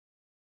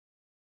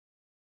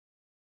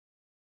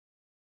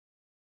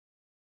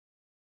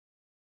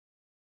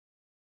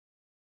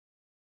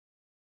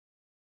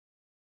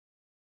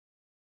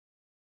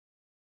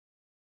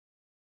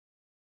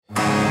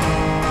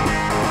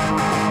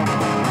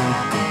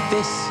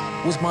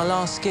was my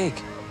last gig.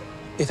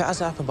 If it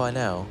hasn't happened by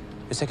now,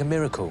 it's like a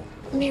miracle.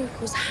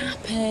 Miracles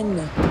happen.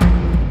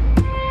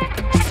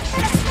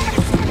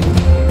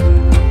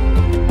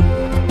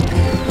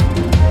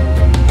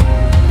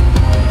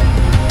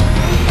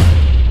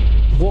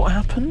 What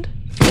happened?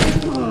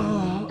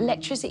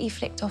 Electricity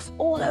flicked off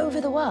all over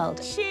the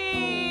world.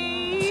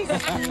 Cheese!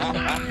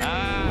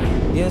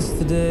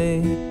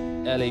 Yesterday,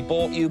 Ellie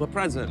bought you a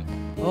present.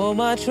 all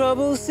my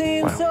troubles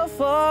seem so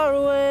far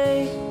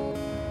away.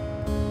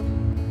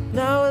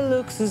 Now it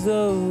looks as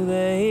though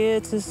they're here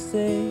to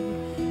stay.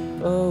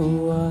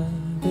 Oh, I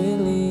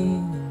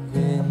believe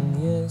in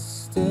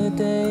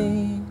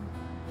yesterday.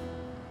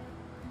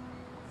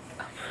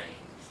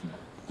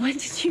 When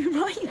did you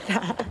write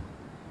that?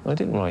 I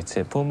didn't write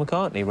it. Paul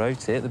McCartney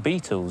wrote it. The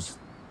Beatles.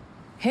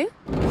 Who?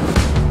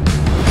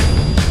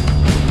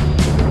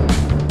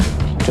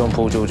 John,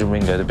 Paul, George and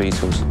Ringo, the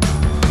Beatles.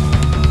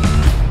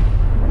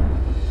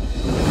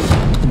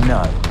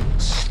 No.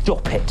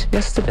 Stop it.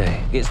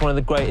 Yesterday. It's one of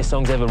the greatest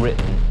songs ever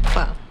written.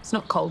 Well, it's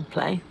not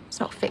Coldplay. It's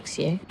not Fix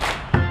You.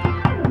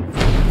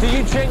 Do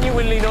you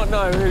genuinely not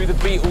know who the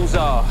Beatles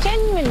are?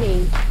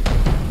 Genuinely.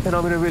 Then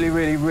I'm in a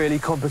really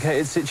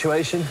complicated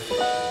situation.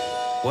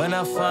 When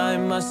I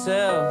find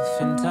myself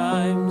in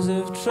times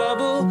of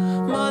trouble,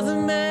 Mother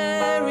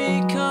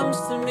Mary comes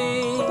to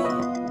me.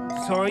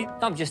 Sorry,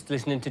 I'm just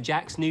listening to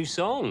Jack's new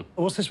song.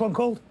 What's this one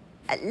called?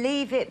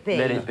 Leave It Be.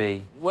 Let it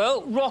be.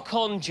 Well, rock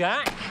on,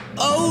 Jack.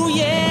 Oh,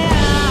 yeah,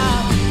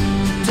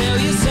 I'll tell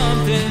you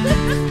something.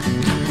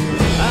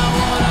 I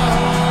wanna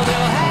hold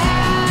your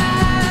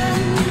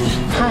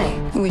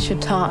hand. Hi, we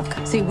should talk.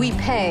 See, we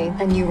pay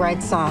and you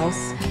write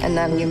songs, and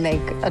then you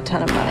make a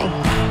ton of money.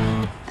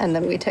 And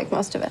then we take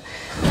most of it.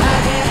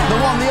 The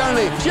one, the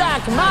only,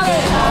 Jack,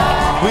 Malik!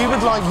 we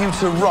would like you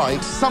to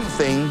write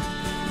something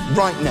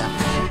right now.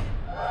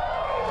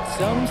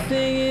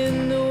 Something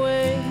in the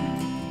way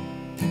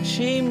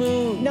she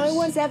moves. No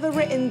one's ever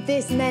written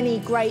this many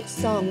great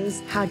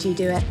songs. How do you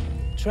do it?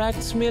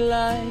 Attracts me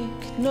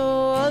like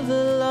no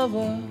other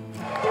lover.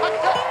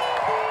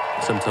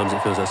 Sometimes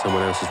it feels like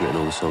someone else has written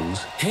all the songs.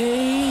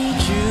 Hey,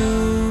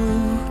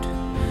 Jude.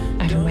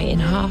 I've been waiting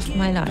half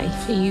my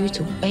life for you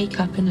to wake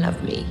up and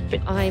love me.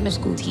 But I'm a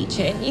school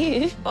teacher and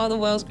you are the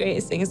world's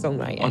greatest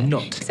singer-songwriter. I'm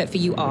not. Except for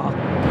you are.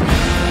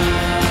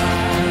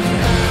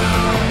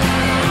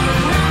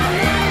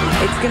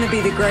 It's going to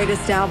be the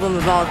greatest album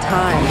of all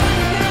time.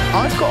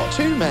 I've got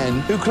two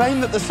men who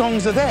claim that the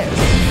songs are theirs.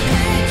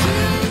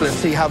 Let's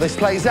see how this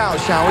plays out,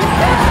 shall we?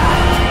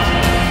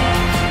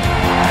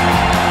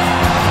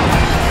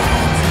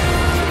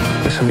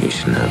 There's something you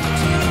should know.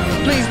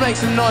 Please make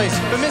some noise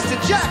for Mr.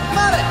 Jack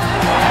Malik!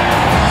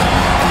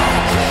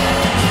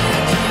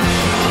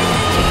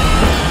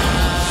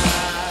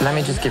 Let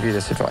me just give you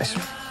this advice.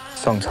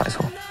 Song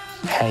title,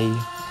 Hey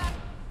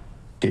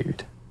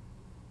Dude.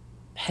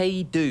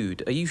 Hey,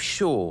 dude, are you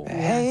sure?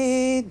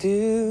 Hey,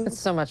 dude. It's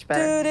so much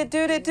better.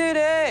 Dude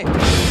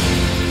it.